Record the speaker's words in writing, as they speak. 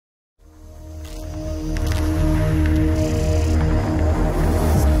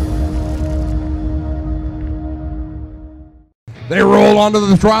They roll onto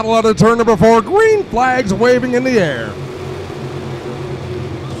the throttle out of turn number 4. Green flags waving in the air.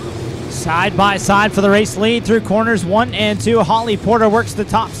 Side by side for the race lead through corners 1 and 2. Holly Porter works the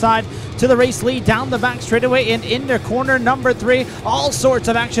top side to the race lead down the back straightaway and into corner number 3. All sorts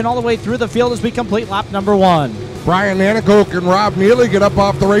of action all the way through the field as we complete lap number 1. Brian Nanakoke and Rob Neely get up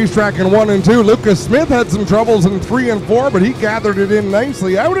off the racetrack in 1 and 2. Lucas Smith had some troubles in 3 and 4, but he gathered it in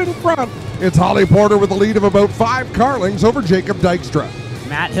nicely. Out in front, it's Holly Porter with a lead of about 5 car lengths over Jacob Dykstra.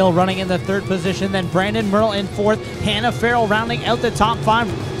 Matt Hill running in the 3rd position, then Brandon Merle in 4th. Hannah Farrell rounding out the top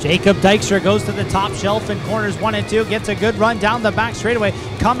 5. Jacob Dykstra goes to the top shelf in corners 1 and 2, gets a good run down the back straightaway,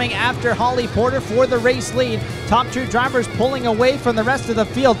 coming after Holly Porter for the race lead. Top 2 drivers pulling away from the rest of the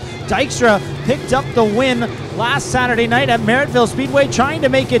field. Dykstra picked up the win last Saturday night at Merrittville Speedway, trying to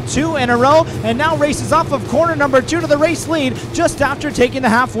make it 2 in a row, and now races off of corner number 2 to the race lead just after taking the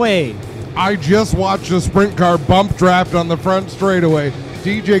halfway. I just watched a sprint car bump draft on the front straightaway.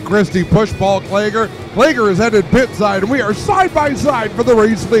 DJ Christie pushed Paul Klager. Klager is headed pit side, and we are side by side for the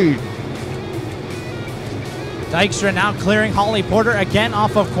race lead. Dykstra now clearing Holly Porter again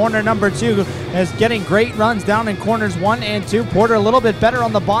off of corner number 2, is getting great runs down in corners 1 and 2. Porter a little bit better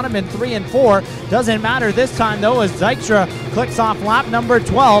on the bottom in 3 and 4. Doesn't matter this time though, as Dykstra clicks off lap number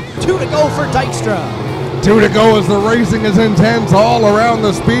 12. 2 to go for Dykstra. 2 to go as the racing is intense all around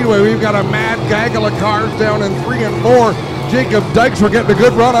the speedway. We've got a mad gaggle of cars down in 3 and 4. Jacob Dykstra getting a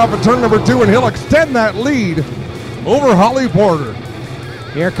good run off of turn number 2, and he'll extend that lead over Holly Porter.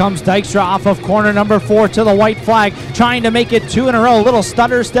 Here comes Dykstra off of corner number 4 to the white flag, trying to make it 2 in a row. Little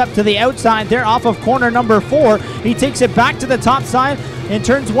stutter step to the outside there off of corner number 4. He takes it back to the top side in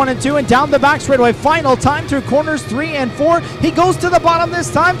turns 1 and 2 and down the back straightaway. Final time through corners 3 and 4. He goes to the bottom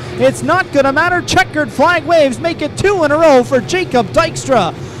this time. It's not going to matter. Checkered flag waves make it 2 in a row for Jacob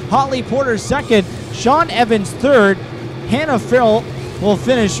Dykstra. Holly Porter 2nd, Sean Evans 3rd. Hannah Farrell will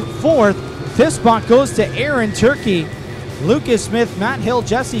finish 4th. 5th spot goes to Aaron Turkey. Lucas Smith, Matt Hill,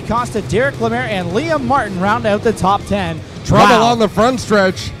 Jesse Costa, Derek Lemaire, and Liam Martin round out the top 10. Trouble on the front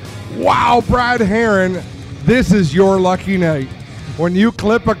stretch. Wow, Brad Herron, this is your lucky night. When you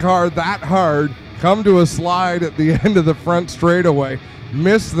clip a car that hard, come to a slide at the end of the front straightaway,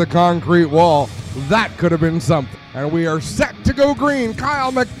 miss the concrete wall, that could have been something. And we are set to go green.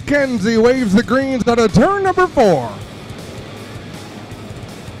 Kyle McKenzie waves the greens out of turn number 4.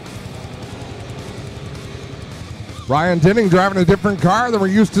 Ryan Dinning driving a different car than we're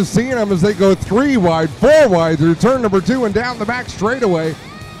used to seeing him as they go 3 wide, 4 wide through turn number 2 and down the back straightaway.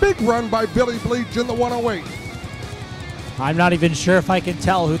 Big run by Billy Bleach in the 108. I'm not even sure if I can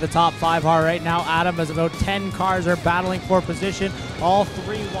tell who the top 5 are right now, Adam, as about 10 cars are battling for position. All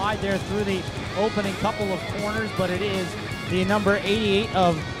 3 wide there through the opening couple of corners, but it is the number 88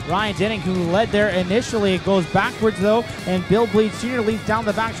 of Ryan Denning who led there initially. It goes backwards though, and Bill Bleed Sr. leads down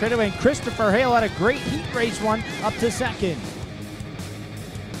the back straightaway, and Christopher Hale had a great heat race run up to 2nd.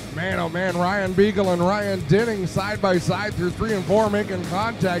 Man, oh man, Ryan Beagle and Ryan Denning side by side through 3 and 4 making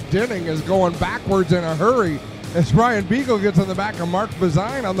contact. Denning is going backwards in a hurry as Ryan Beagle gets on the back of Mark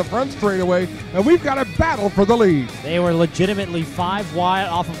Bazine on the front straightaway, and we've got a battle for the lead. They were legitimately 5 wide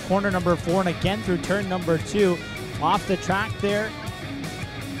off of corner number 4 and again through turn number 2. Off the track there,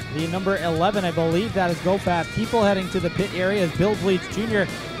 the number 11, I believe that is GoFab. People heading to the pit area as Bill Bleach Jr.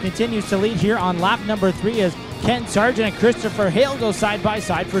 continues to lead here on lap number 3 as Ken Sargent and Christopher Hale go side by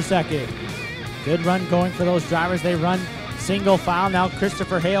side for 2nd. Good run going for those drivers. They run single file. Now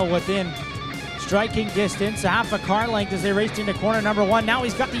Christopher Hale within striking distance, half a car length as they raced into corner number 1. Now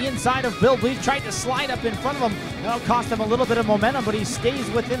he's got the inside of Bill Bleach, tried to slide up in front of him. That'll cost him a little bit of momentum, but he stays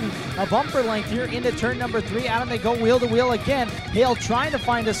within a bumper length here into turn number 3. Adam, they go wheel to wheel again. Hale trying to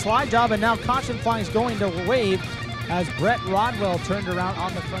find a slide job, and now caution flag is going to wave as Brett Rodwell turned around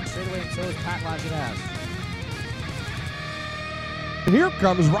on the front straightaway, and so is Pat Lajeunesse. Here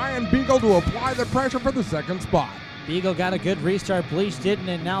comes Ryan Beagle to apply the pressure for the 2nd spot. Beagle got a good restart, Bleach didn't,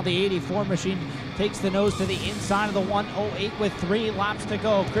 and now the 84 machine takes the nose to the inside of the 108 with 3 laps to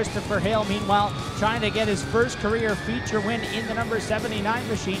go. Christopher Hale, meanwhile, trying to get his first career feature win in the number 79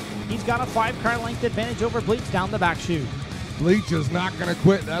 machine. He's got a 5-car length advantage over Bleach down the back chute. Bleach is not going to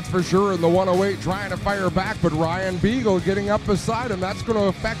quit, that's for sure, in the 108, trying to fire back, but Ryan Beagle getting up beside him. That's going to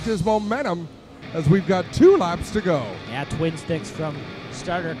affect his momentum as we've got 2 laps to go. Yeah, twin sticks from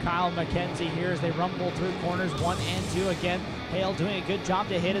starter Kyle McKenzie here as they rumble through corners 1 and 2 again. Hale doing a good job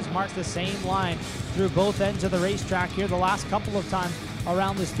to hit his marks, the same line through both ends of the racetrack here the last couple of times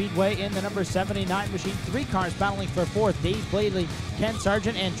around the speedway in the number 79 machine. 3 cars battling for 4th. Dave Bladley, Ken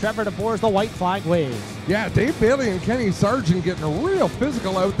Sargent, and Trevor DeBoer as the white flag waves. Yeah, Dave Bailey and Kenny Sargent getting a real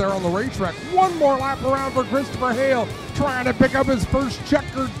physical out there on the racetrack. 1 more lap around for Christopher Hale. trying to pick up his first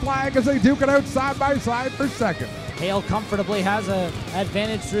checkered flag as they duke it out side by side for second. Hale comfortably has an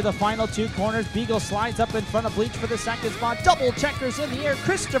advantage through the final two corners. Beagle slides up in front of Bleach for the second spot. Double checkers in the air.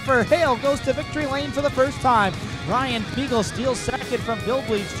 Christopher Hale goes to victory lane for the first time. Ryan Beagle steals second from Bill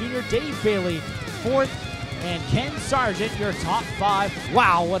Bleach Jr. Dave Bailey fourth. And Ken Sargent, your top five.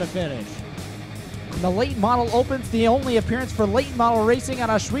 Wow, what a finish. The late model opens, the only appearance for late model racing on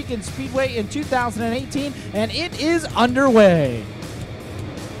Ohsweken Speedway in 2018, and it is underway.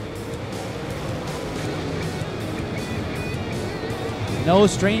 No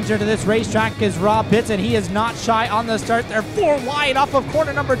stranger to this racetrack is Rob Pitts, and he is not shy on the start. They're 4 wide off of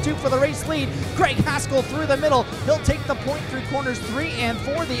corner number 2 for the race lead. Craig Haskell through the middle. He'll take the point through corners 3 and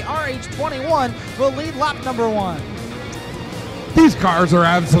 4. The RH21 will lead lap number 1. These cars are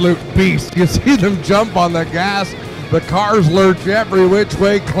absolute beasts. You see them jump on the gas. The cars lurch every which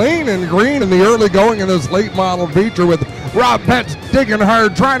way, clean and green in the early going in this late model feature with Rob Pitts digging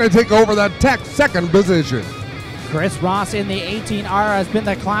hard, trying to take over that second position. Chris Ross in the 18R has been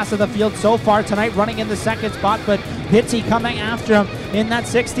the class of the field so far tonight, running in the second spot, but Pitsy coming after him in that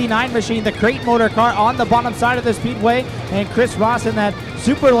 69 machine, the crate motor car on the bottom side of the speedway, and Chris Ross in that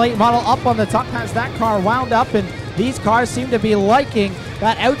super late model up on the top has that car wound up, and these cars seem to be liking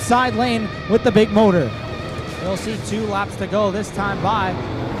that outside lane with the big motor. We'll see 2 laps to go this time by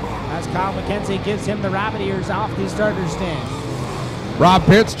as Kyle McKenzie gives him the rabbit ears off the starter stand. Rob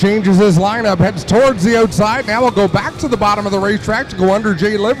Pitts changes his lineup, heads towards the outside. Now we'll go back to the bottom of the racetrack to go under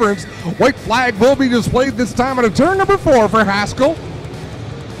Jay Liverance. White flag will be displayed this time at a turn number 4 for Haskell.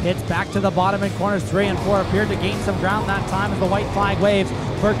 Pitts back to the bottom in corners 3 and 4, appeared to gain some ground that time as the white flag waves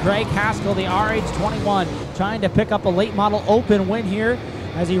for Greg Haskell, the RH21, trying to pick up a late model open win here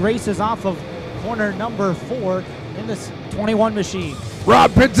as he races off of corner number 4 in this 21 machine.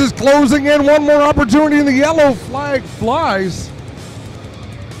 Rob Pitts is closing in, one more opportunity and the yellow flag flies.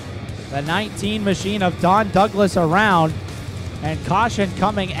 The 19 machine of Don Douglas around, and caution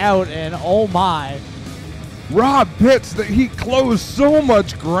coming out, and oh my. Rob Pitts, he closed so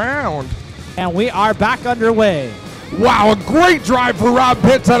much ground. And we are back underway. Wow, a great drive for Rob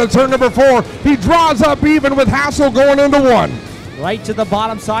Pitts out of turn number 4. He draws up even with Haskell going into 1. Right to the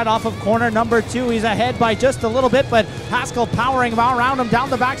bottom side off of corner number 2. He's ahead by just a little bit, but Haskell powering around him down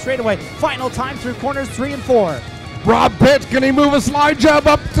the back straightaway. Final time through corners 3 and 4. Rob Pitts, can he move a slide job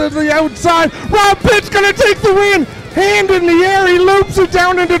up to the outside? Rob Pitts gonna take the win. Hand in the air, he loops it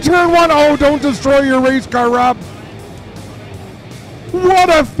down into turn 1. Oh, don't destroy your race car, Rob. What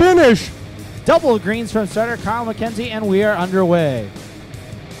a finish. Double greens from starter Kyle McKenzie, and we are underway.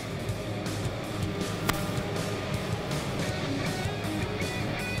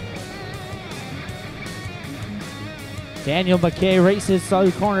 Daniel McKay races through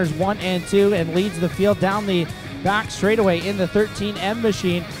corners 1 and 2 and leads the field down the back straightaway in the 13M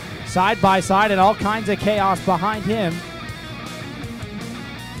machine, side by side, and all kinds of chaos behind him.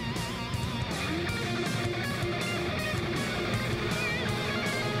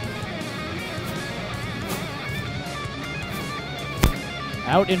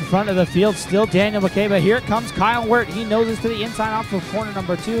 Out in front of the field, still Daniel McKay, but here comes Kyle Wirt. He noses to the inside off of corner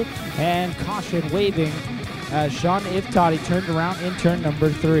number 2, and caution waving as Sean Iftati turned around in turn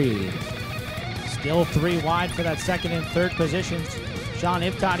number 3. Still 3 wide for that second and third positions. Sean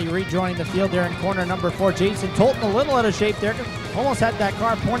Iftati rejoining the field there in corner number 4. Jason Tolton a little out of shape there. Almost had that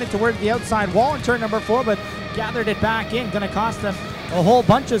car pointed towards the outside wall in turn number 4, but gathered it back in. Going to cost him a whole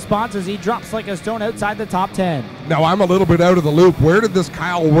bunch of spots as he drops like a stone outside the top 10. Now I'm a little bit out of the loop. Where did this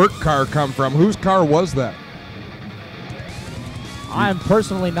Kyle Wirt car come from? Whose car was that? I'm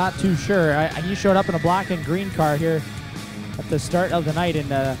personally not too sure. He showed up in a black and green car here at the start of the night,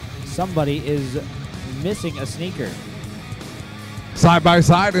 and somebody is missing a sneaker. Side by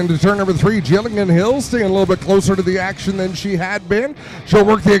side into turn number 3, Jillian Hill staying a little bit closer to the action than she had been. She'll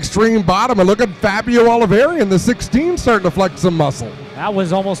work the extreme bottom, and look at Fabio Oliveri in the 16 starting to flex some muscle. That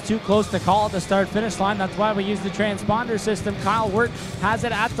was almost too close to call at the start-finish line. That's why we use the transponder system. Kyle Wirt has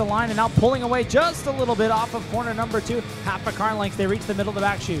it at the line and now pulling away just a little bit off of corner number 2. Half a car length. They reach the middle of the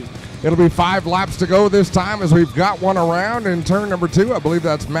back chute. It'll be 5 laps to go this time as we've got one around in turn number 2. I believe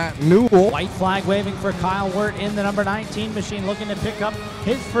that's Matt Newell. White flag waving for Kyle Wirt in the number 19 machine, looking to pick up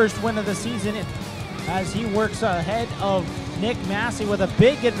his first win of the season as he works ahead of Nick Massey with a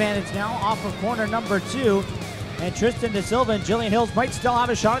big advantage now off of corner number 2. And Tristan De Silva and Jillian Hills might still have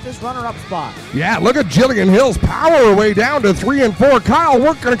a shot at this runner-up spot. Yeah, look at Jillian Hills power her way down to 3 and 4. Kyle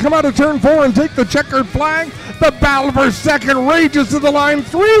Wirt going to come out of turn 4 and take the checkered flag. The battle for second rages to the line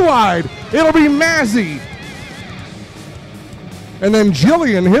 3 wide. It'll be Massey. And then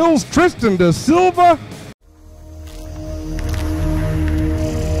Jillian Hills, Tristan De Silva,